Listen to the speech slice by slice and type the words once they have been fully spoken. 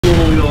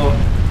y'all.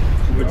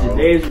 For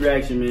today's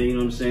reaction, man, you know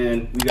what I'm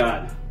saying? We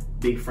got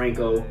Big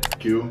Franco.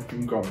 Q. You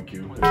can call me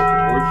Q. Or Q,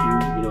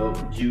 you know,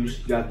 Juice.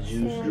 You got the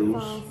Juice.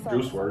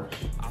 Juice works.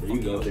 There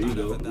you go. There you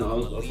go. No, I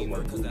was also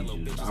like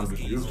Juice. I'm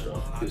just Juice,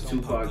 though. It's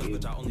Tupac.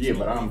 Yeah,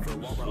 but I'm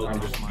Juice.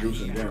 I'm just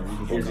Juice in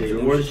general. Is it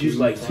Orange Juice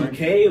like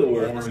 2K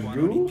or Orange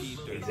Juice?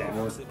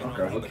 Exactly.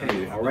 Okay.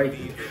 Okay, all right.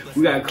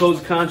 We got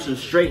Coast Contra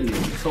straightening.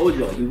 We told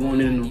y'all we're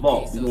going in the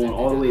vault. We're going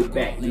all the way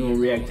back. We're going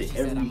to react to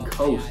every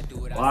coast.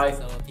 Why?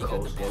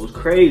 Coast goes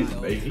crazy.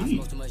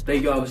 Baby.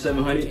 Thank y'all for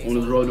 700 on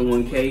the road to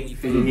 1K.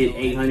 Finna hit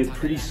 800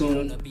 pretty soon.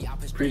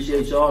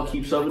 Appreciate y'all.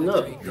 Keep subbing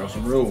up. Y'all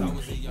some real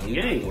ones.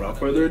 Gang, without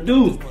further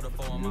ado,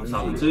 let's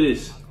hop into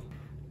this.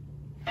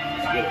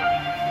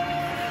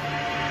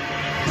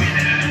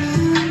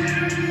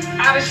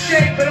 Out of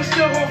shape, but I'm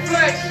still gonna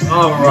flex.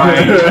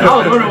 Alright. I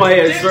was wondering why he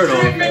had his shirt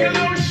off. Make a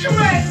little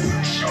shred.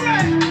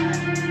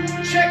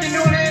 Checking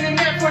on the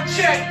internet for a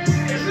check.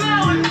 It's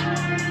loud.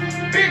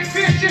 Big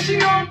fish, just you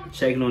know.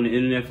 Checking on the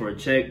internet for a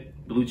check,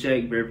 blue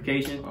check,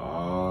 verification.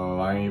 Oh,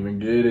 I ain't even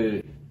get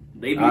it.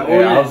 They be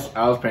I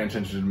was paying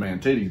attention to the man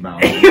titties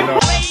mouth. You know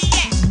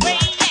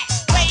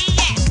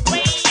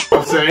what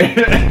I'm saying?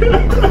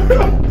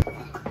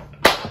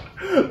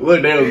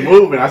 Look, they was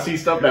moving. I see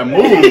stuff that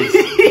moves.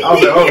 I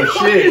was like, oh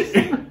shit.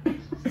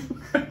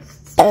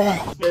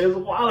 Man, it's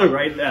wild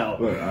right now.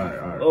 Look, all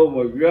right. Oh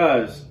my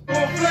gosh.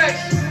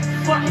 Flex.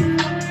 Fuck it.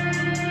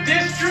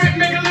 This drip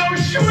make a little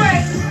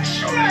shred.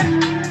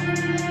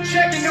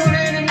 Checking on the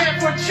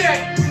internet for a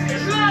check.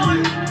 It's loud.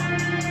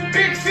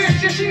 Big fish,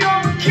 just you know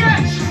I'm a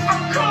catch.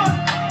 I'm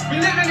caught. We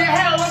living in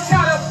hell. I'm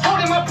tired of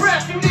holding my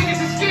breath. You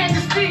niggas is scared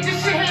to speak. This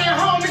shit here at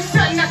home is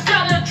something I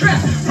gotta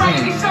address.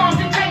 Writing these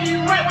songs and telling you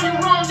right when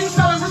you're wrong. You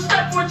selling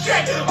respect for a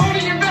check.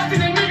 Only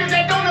invested in niggas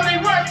that don't know they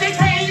worth. They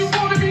paying you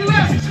for to be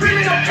left.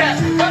 Screaming no cap.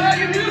 But all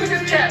your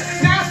music is cap.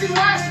 Now I see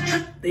why it's a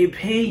trip. They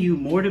pay you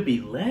more to be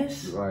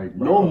less? Like,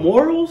 no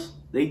morals?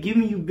 They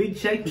giving you big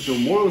checks but your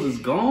morals is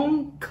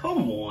gone?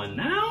 Come on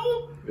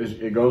now.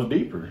 It goes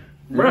deeper.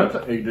 Bro.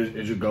 It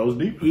just goes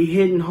deeper. He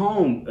hitting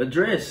home,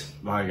 address.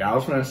 Like, I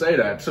was gonna say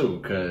that too,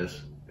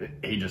 cause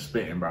he just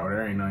spitting, bro.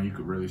 There ain't nothing you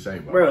could really say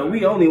about Bro, that.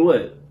 we only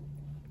what?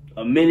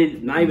 A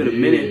minute, not even a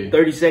minute,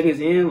 30 seconds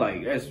in?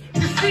 Like, that's...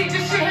 This shit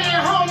here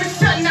at home is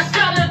something I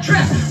gotta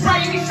address.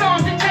 Writing these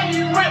songs and telling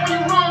you right when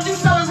you're wrong. You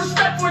selling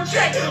respect for a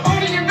check.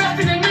 Only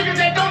invested in niggas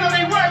that don't know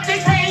they worth. They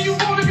paying you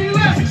for to be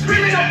left.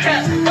 Screaming no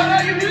cap. But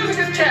all your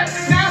music is cap.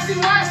 Now I see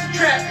why it's a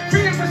trap.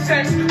 Freedom for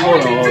sex.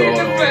 Hold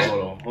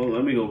on.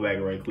 Let me go back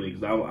right quick,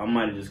 because I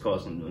might have just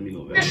caught something. Let me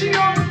go back. She know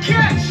I'm a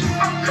catch.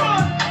 I'm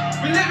caught.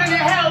 We living in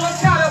hell. I'm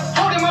tired of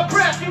holding my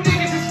breath. You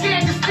niggas is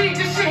scared to speak.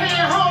 This shit here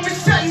at home is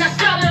something I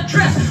gotta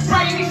address.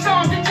 Writing these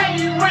songs and telling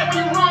you right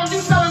when you're wrong. You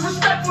selling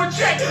respect for a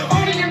check.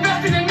 Only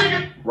invested in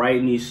niggas.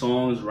 Writing these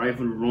songs, right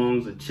for the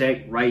wrongs, a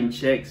check, writing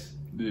checks.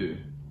 Yeah.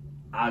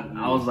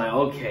 I was like,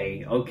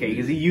 okay,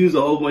 because he used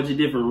a whole bunch of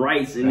different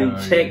rights and then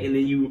check and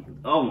then you,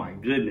 oh my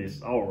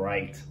goodness, all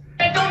right.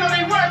 They don't know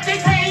they work, they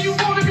paying you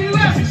for to be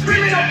left.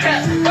 Screaming no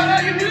cap, but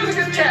all your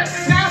music is cap.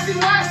 Now I see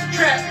why it's a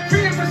trap.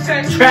 Freedom for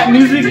sex. Trap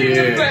music?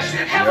 Yeah.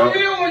 Have a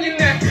meal on your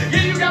neck.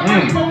 Yeah, you got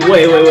money, but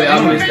Wait,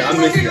 I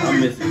missed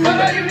it. But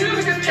all your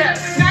music is cap.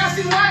 Now I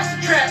see why it's a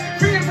trap.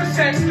 Freedom for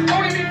sex.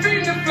 Only be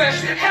feeding the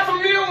flesh. Have a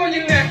meal on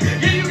your neck.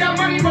 Yeah, you got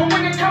money, but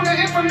when it comes to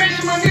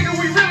information, my nigga,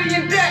 we really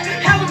in debt.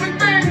 Hell of a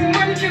thing,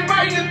 money can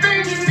write the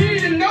things you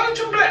need and know that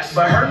you're blessed.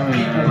 But hurt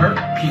people.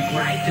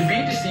 Right. To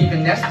be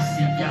deceiving, that's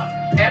deceit.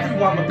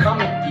 Everyone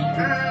becoming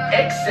equal,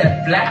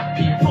 except black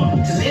people.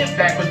 To live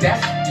backwards,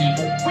 that's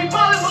evil. We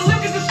ballin', but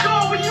look at the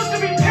score. We used to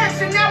be pets,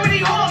 and now we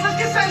need hoes. Let's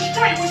get something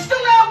straight. We still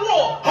at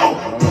war.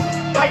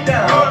 Bite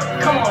down.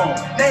 Come on.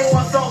 Name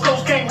one song,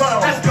 Coach can't run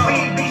on. Let's go. We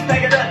eat beef,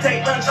 bag it up,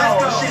 take lunch on.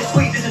 Shit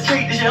sweet, this a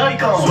treat, this your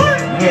honeycomb.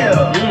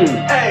 Yeah.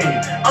 Hey,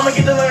 I'ma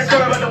get the learning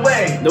curve out the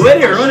way. The way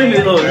they're running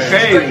is a little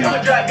crazy.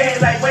 I'ma drop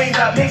games like Wayne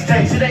drop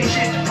mixtapes. It ain't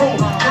shit to prove.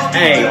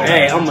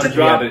 Hey, I'm gonna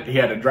drop it. He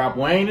had to drop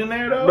Wayne in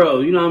there though?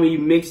 Bro, you know how many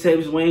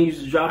mixtapes Wayne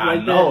used to drop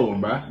like that? I know,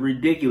 bro.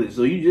 Ridiculous.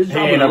 So you just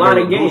dropping a lot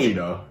of games. Gucci,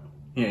 though.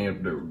 He ain't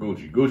up there with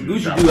Gucci. Gucci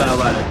do got a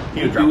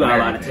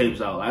lot of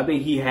tapes out. I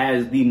think he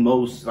has the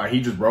most. Like,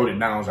 he just wrote it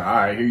down and said, all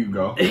right, here you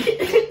go.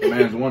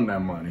 Man's won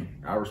that money.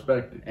 I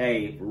respect it.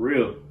 Hey, for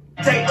real.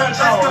 Take lunch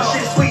on.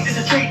 Shit sweet, this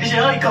a treat, this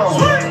your honeycomb.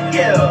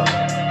 Yeah.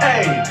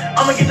 Hey,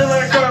 I'ma get the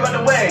learning curve out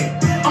the way.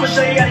 I'ma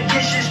show you how to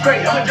get shit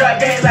straight. I'ma drop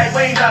games like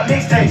Wayne drop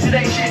mixtapes. It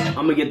ain't shit.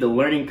 I'm gonna get the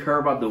learning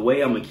curve out the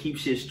way. I'm gonna keep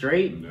shit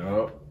straight.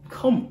 Yup.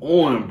 Come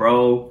on,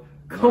 bro.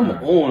 Come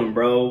on,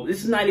 bro.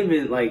 This is not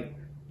even like.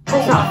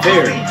 It's not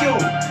fair.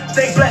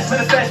 Stay blessed,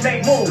 manifest,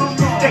 make moves.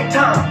 Take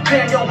time,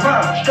 plan your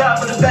rhyme. Strive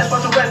for the best,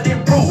 watch the rest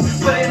improve.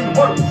 Put it in the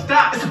work.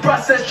 Stop. It's a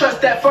process,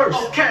 trust that first.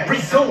 Okay.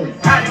 Resume.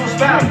 How you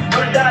inspire?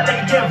 Know the die, they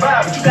can get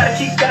vibe, but you gotta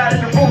keep God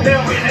in the room. They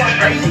don't really want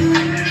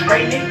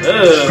straightening.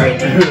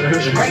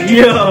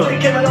 Yeah. We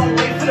came a long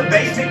way for the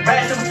basement.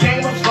 Rash and we came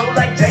up slow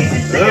like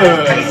Jason. They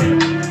got pacing.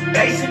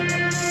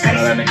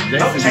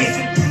 No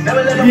chasing.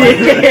 Never let them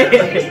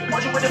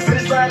watch you with the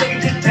finish line,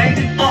 nigga, just change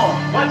it.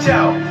 Watch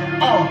out.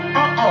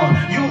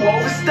 You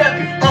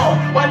overstepping.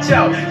 Watch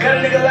watch out. Got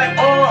a nigga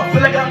like,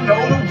 feel like I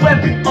know the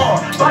weapon,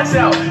 watch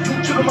out.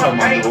 You took my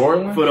pain.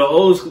 For the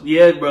old school,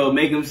 yeah, bro,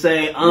 make him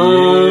say,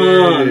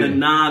 the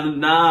nah, the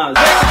nah.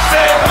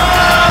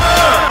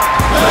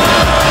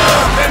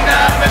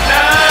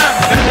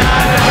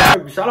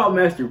 Shout out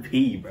Master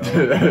P, bro.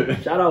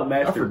 Shout out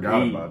Master P. I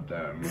forgot about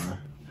that, man.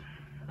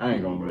 I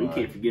ain't gonna lie. You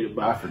can't forget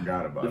about. I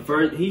forgot about the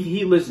first.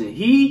 He listen.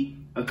 He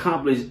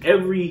accomplished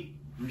every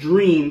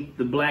dream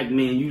the black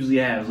man usually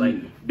has.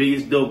 Like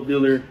biggest dope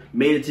dealer,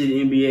 made it to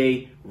the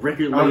NBA,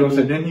 record label,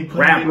 didn't he play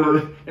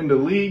rapper in the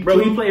league? Bro,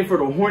 too? he played for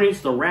the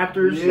Hornets, the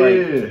Raptors. Yeah.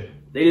 Like,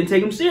 they didn't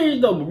take him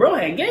serious though, but bro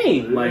had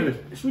game. Like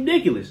it's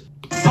ridiculous.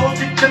 So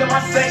chill in my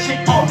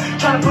section,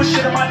 trying to push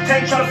shit in my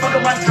tank, trying to fuck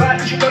up my drive,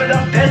 cause you know that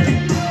I'm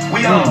destined.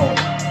 We on.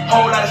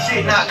 Whole lot of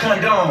shit not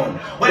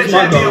condone. What is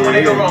that deal when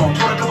they go wrong?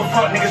 Told a couple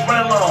front niggas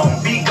run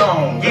along. Be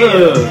gone.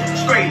 Yeah.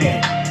 Straight in.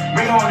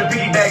 Bring home the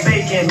piggyback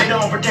bacon. Men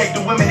don't protect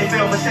the women, they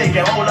feel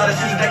forsaken. Whole lot of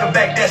sisters that can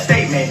back that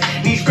statement.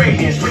 Need straight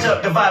in. Switch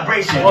up the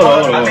vibration.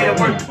 I made it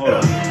work.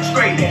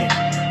 Straight in.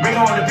 Bring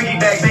home the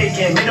piggyback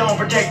bacon. Men don't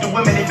protect the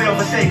women, they feel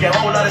forsaken.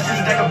 Whole lot of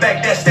sisters that can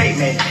back that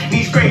statement.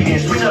 Need straight in.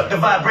 Switch up the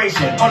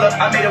vibration. Hold up,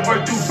 I made it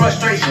work through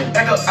frustration.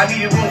 Back up, I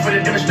needed room for the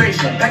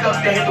demonstration. Back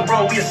up, they hit the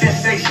road, we a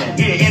sensation.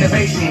 Yeah,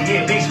 innovation,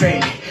 yeah, big screen.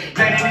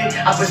 Planted it,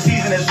 I put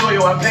seeds in the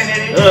soil, I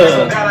planted it.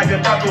 So God like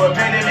a doctor, a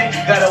pandemic.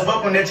 Got a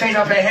welcome to change,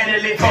 I can handle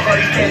it. Fuck all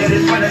these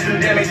candidates, runners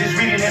and damages.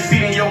 Reading and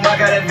feeding, yo, I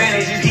got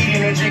advantages.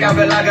 Eating and drink, I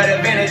feel I got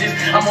advantages.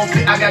 I'm on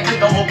click, I got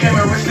click on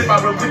camera. Slip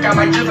out real quick, I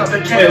might jump off the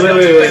camera.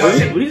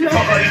 Wait. What is that?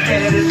 Fuck all these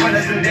candidates,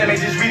 runners and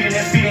damages. Reading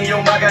and feeding, yo,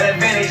 I got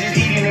advantages.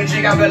 Eating and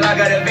drink, I feel I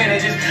got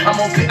advantages. I'm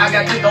on click, I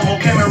got click on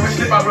camera.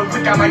 Slip out real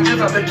quick, I might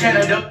jump off the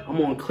Canada. I'm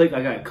on click,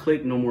 I got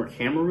click, no more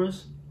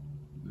cameras.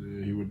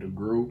 Yeah, he with the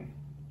group.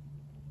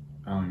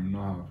 I don't even know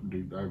how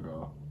deep that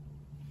go.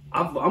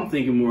 I'm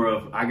thinking more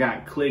of I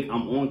got click.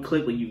 I'm on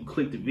click, like you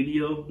click the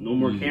video. No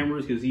more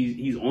cameras because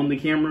he's on the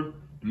camera.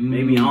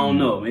 Maybe I don't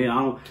know. Maybe I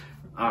don't.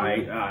 All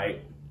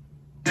right.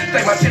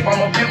 Take my chip,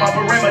 I'ma pin my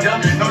perimeter.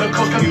 Know the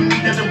coast, cause you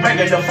need nothing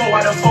regular. 4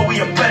 out of 4, we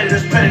a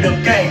predators, predator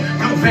gang.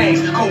 Blue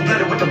veins, cold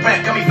blooded with the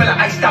back. Got me feeling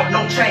iced out,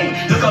 no chain.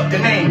 Look up the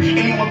name.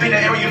 Anyone been to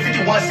Area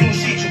 51, seen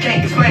shit you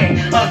can't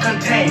explain.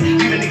 Uncontained,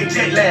 leave a nigga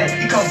jet lag.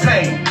 He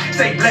complain.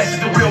 Stay blessed,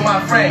 it's the real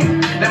my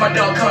frame. Let my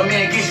dog come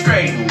in, get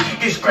straight.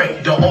 Get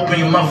straight. Don't open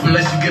your mouth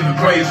unless you give it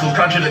praise. So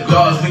contra the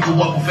gods, we can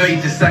walk with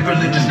faith. It's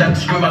sacrilegious not to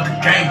scream out the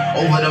game.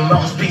 Over the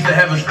mountains, peace of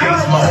heaven's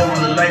gates. My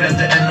whole light at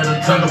the end of the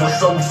tunnel was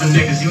sober for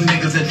niggas. You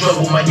niggas in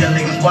trouble. My young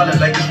niggas wildin'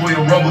 like this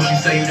Royal Rumble. She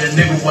say you that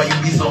nigga, why you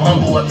be so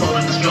humble? I told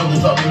her the struggle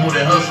taught me more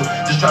than hustle.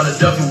 Just try to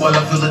duff you while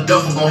I feel the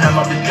duffel. Gon' have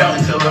my bitch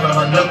counting till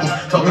her knuckles.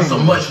 Talking so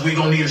much, we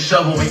gon' need a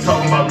shovel. Ain't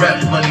talking about rap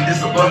money,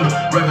 this a bundle.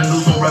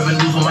 Revenues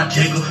on my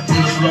jiggle.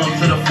 From the slum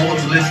to the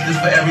Forbes list. This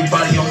for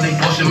everybody on they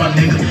portion, my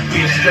nigga.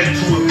 Being straight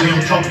to it, we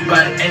don't talk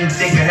about it.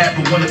 Anything can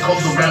happen when the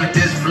coast around it.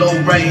 This flow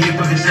right here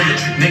for the center.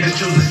 Niggas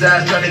choosing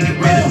sides, trying to get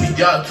rid of me.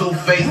 Y'all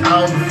two-faced,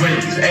 I don't be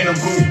friendly. Ain't no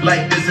group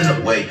like this in a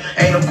way.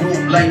 Ain't no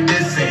group like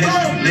this in history.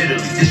 Literally,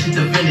 this shit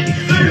divinity.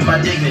 Keeping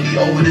my dignity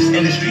over this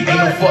industry.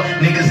 Ain't no fuck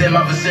niggas in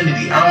my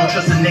vicinity. I don't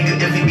trust a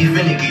nigga if he be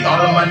finicky. All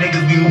of my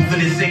niggas be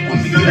moving in sync with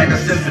me. Be like a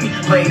symphony,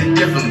 playing it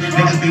differently.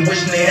 Niggas be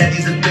wishing they had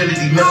these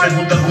abilities. Me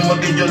pregunta como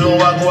que yo lo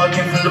hago. I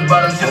came from the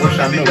bottom. Siempre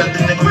got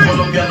the nigga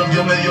colombiano.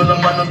 Yo me dio la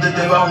mano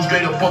desde abajo.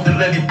 Straight up ponte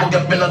ready. Porque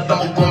apenas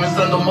estamos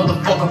comenzando,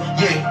 motherfucker.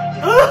 Yeah.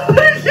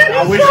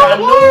 I wish I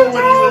knew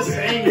what he was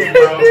saying,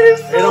 bro.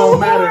 It don't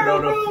matter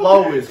though. The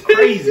flow is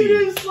crazy.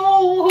 It's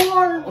so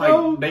hard,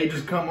 bro. Like they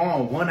just come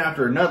on one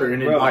after another,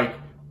 and then like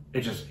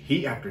it just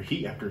heat after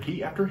heat after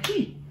heat after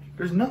heat.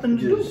 There's nothing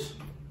to do.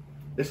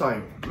 It's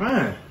like,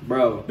 man,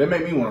 bro, that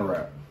make me want to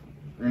rap.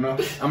 You know,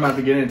 I'm about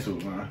to get into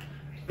it, man.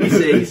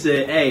 He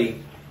said, hey.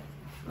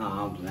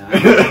 I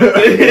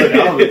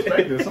don't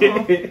expect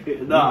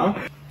this, nah,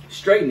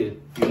 straighten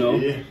it. You know.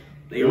 Yeah.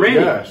 They ran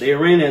it. They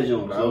ran that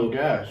joint. So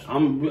gosh.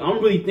 I'm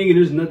really thinking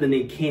there's nothing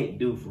they can't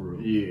do for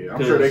real. Yeah,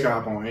 I'm sure they can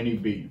hop on any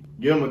beat.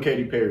 Give them a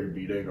Katy Perry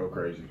beat, they go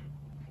crazy.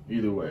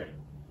 Either way.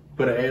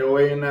 Put an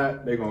 808 in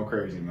that, they going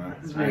crazy, man.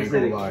 This man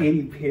said a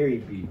Katy Perry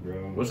beat,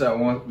 bro. What's that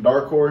one?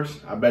 Dark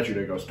Horse? I bet you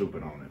they go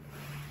stupid on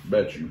it.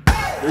 Bet you.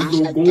 They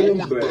go boom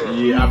back.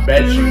 Yeah, I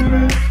bet you,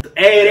 man.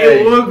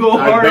 Hey, they would go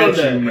hard on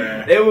that.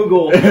 Man. They would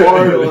go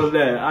hard on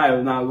that. I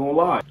am not gonna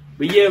lie.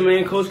 But yeah,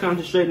 man, Coach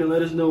concentrating and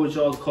let us know what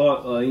y'all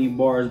caught. Any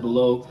bars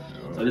below.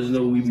 Let us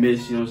know what we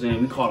missed, you know what I'm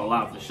saying? We caught a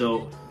lot for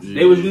sure. Yeah.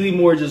 They was really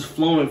more just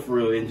flowing for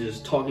real and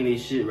just talking their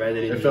shit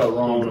rather than it felt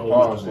wrong to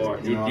pause it.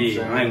 It did.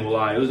 I ain't gonna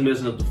lie. It was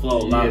messing up the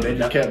flow. Yeah, they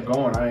just kept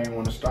going. I didn't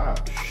want to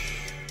stop.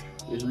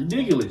 It's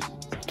ridiculous.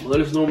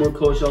 Let us know more,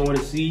 Coach, y'all want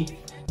to see.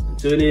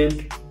 Until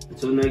then,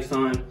 until next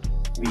time,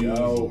 we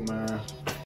out, man.